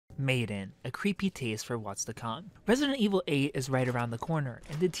Maiden, a creepy taste for what's to come. Resident Evil 8 is right around the corner,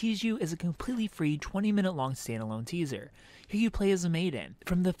 and to tease you is a completely free 20-minute long standalone teaser. Here you play as a Maiden.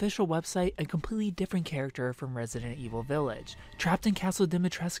 From the official website, a completely different character from Resident Evil Village, trapped in Castle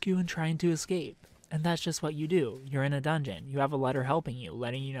Dimitrescu and trying to escape. And that's just what you do. You're in a dungeon. You have a letter helping you,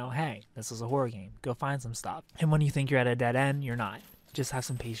 letting you know, hey, this is a horror game. Go find some stuff. And when you think you're at a dead end, you're not. Just have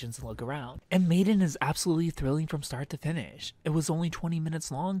some patience and look around. And Maiden is absolutely thrilling from start to finish. It was only 20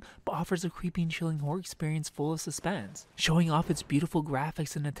 minutes long, but offers a creepy and chilling horror experience full of suspense, showing off its beautiful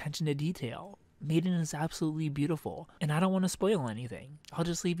graphics and attention to detail. Maiden is absolutely beautiful, and I don't want to spoil anything. I'll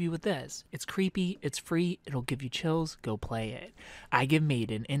just leave you with this. It's creepy, it's free, it'll give you chills, go play it. I give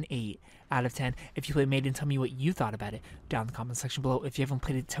Maiden an 8 out of 10. If you play Maiden, tell me what you thought about it down in the comment section below. If you haven't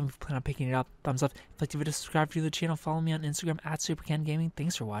played it, tell me if you plan on picking it up. Thumbs up. If you like the video, subscribe to the channel, follow me on Instagram at Superkengaming.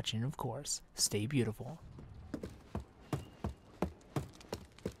 Thanks for watching, and of course, stay beautiful.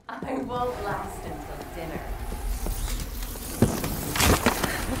 I won't last until dinner.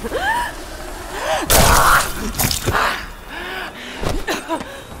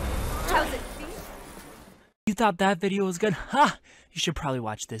 How's it feel? You thought that video was good? Ha! You should probably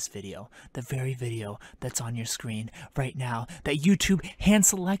watch this video. The very video that's on your screen right now that YouTube hand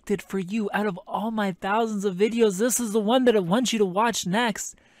selected for you. Out of all my thousands of videos, this is the one that I want you to watch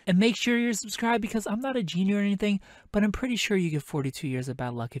next. And make sure you're subscribed, because I'm not a genie or anything, but I'm pretty sure you get 42 years of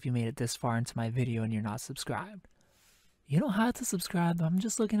bad luck if you made it this far into my video and you're not subscribed. You don't have to subscribe. I'm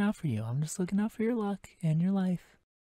just looking out for you. I'm just looking out for your luck and your life.